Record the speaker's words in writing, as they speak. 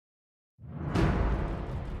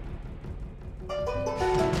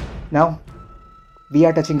Now, we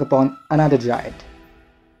are touching upon another giant,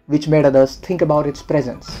 which made others think about its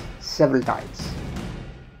presence several times.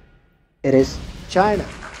 It is China.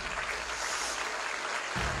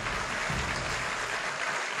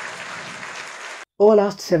 Over the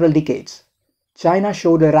last several decades, China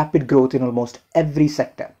showed a rapid growth in almost every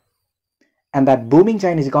sector, and that booming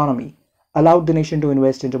Chinese economy allowed the nation to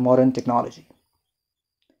invest into modern technology.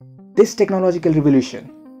 This technological revolution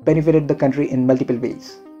benefited the country in multiple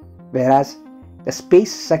ways, whereas the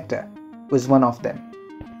space sector was one of them.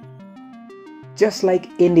 Just like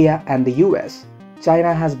India and the US,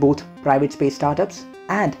 China has both private space startups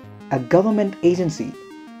and a government agency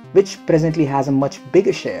which presently has a much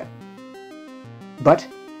bigger share. But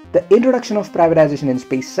the introduction of privatization in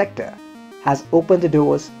space sector has opened the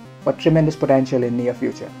doors for tremendous potential in near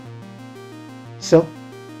future. So,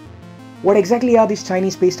 what exactly are these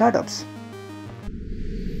Chinese space startups?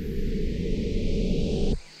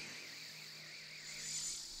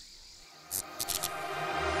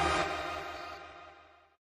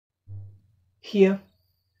 Here,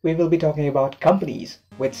 we will be talking about companies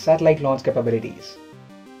with satellite launch capabilities.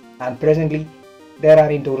 And presently, there are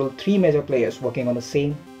in total 3 major players working on the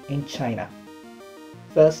same in China.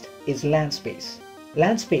 First is Landspace.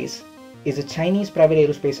 Landspace is a Chinese private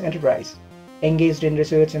aerospace enterprise engaged in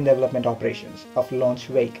research and development operations of launch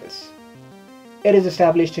vehicles. It is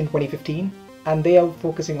established in 2015 and they are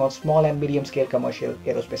focusing on small and medium scale commercial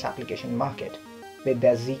aerospace application market with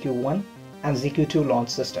their ZQ-1 and ZQ-2 launch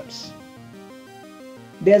systems.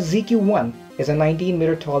 Their ZQ-1 is a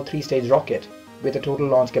 19-meter tall 3-stage rocket with a total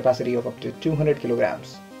launch capacity of up to 200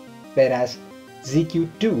 kilograms, whereas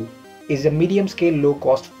ZQ-2 is a medium-scale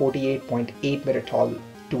low-cost 48.8-meter tall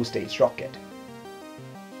 2-stage rocket.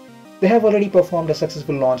 They have already performed a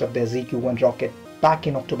successful launch of their ZQ-1 rocket back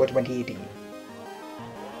in October 2018.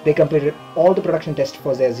 They completed all the production tests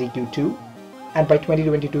for their ZQ-2 and by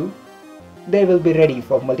 2022, they will be ready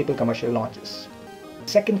for multiple commercial launches.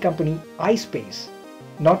 Second company, iSpace,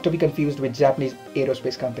 not to be confused with Japanese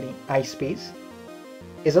aerospace company iSpace,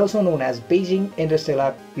 is also known as Beijing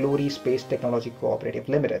Interstellar Glory Space Technology Cooperative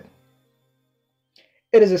Limited.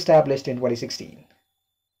 It is established in 2016.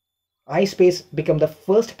 iSpace became the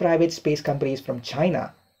first private space companies from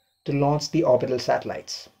China to launch the orbital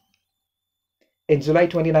satellites. In July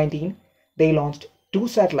 2019, they launched 2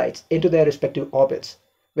 satellites into their respective orbits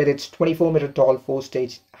with its 24-meter tall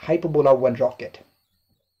 4-stage Hyperbola-1 rocket.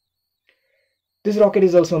 This rocket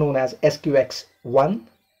is also known as SQX-1,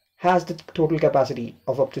 has the total capacity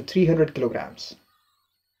of up to 300 kilograms.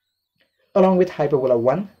 Along with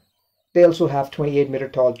Hyperbola-1, they also have 28-meter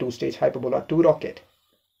tall 2-stage Hyperbola-2 rocket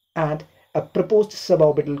and a proposed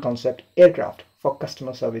suborbital concept aircraft for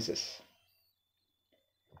customer services.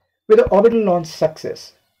 With the orbital launch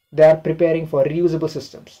success, they are preparing for reusable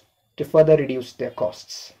systems to further reduce their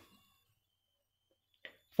costs.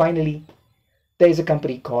 Finally, there is a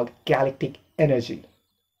company called Galactic Energy,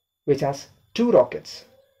 which has 2 rockets,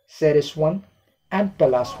 Ceres 1 and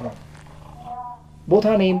Pallas 1. Both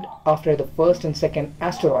are named after the first and second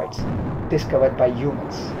asteroids discovered by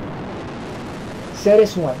humans.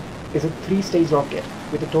 Ceres 1 is a 3-stage rocket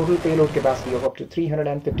with a total payload capacity of up to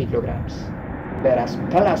 350 kilograms, whereas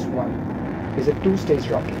Pallas 1 is a 2-stage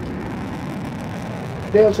rocket.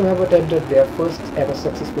 They also have attempted their first ever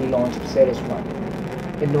successful launch of Ceres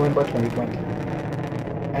 1 in November 2020.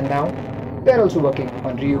 And now, they are also working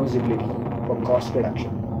on reusability for cost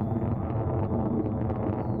reduction.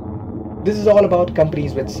 This is all about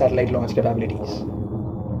companies with satellite launch capabilities.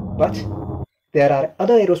 But there are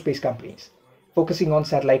other aerospace companies focusing on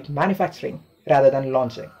satellite manufacturing rather than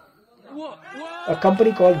launching. A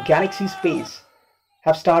company called Galaxy Space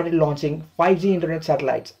have started launching 5G internet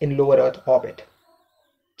satellites in lower Earth orbit,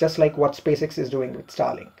 just like what SpaceX is doing with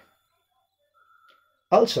Starlink.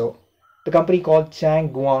 Also, the company called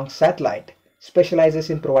Changguang Satellite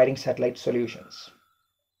specializes in providing satellite solutions.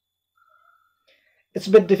 It's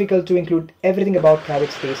a bit difficult to include everything about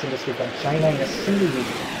private space industry from China in a single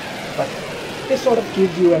video, but this sort of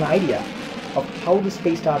gives you an idea of how the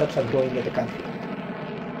space startups are growing in the country.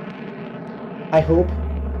 I hope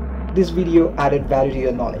this video added value to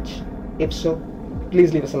your knowledge. If so,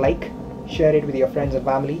 please leave us a like, share it with your friends and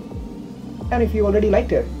family, and if you already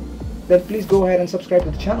liked it, then please go ahead and subscribe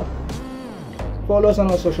to the channel. Follow us on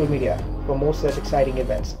our social media for more such exciting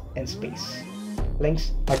events in space.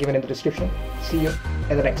 Links are given in the description. See you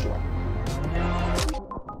in the next one.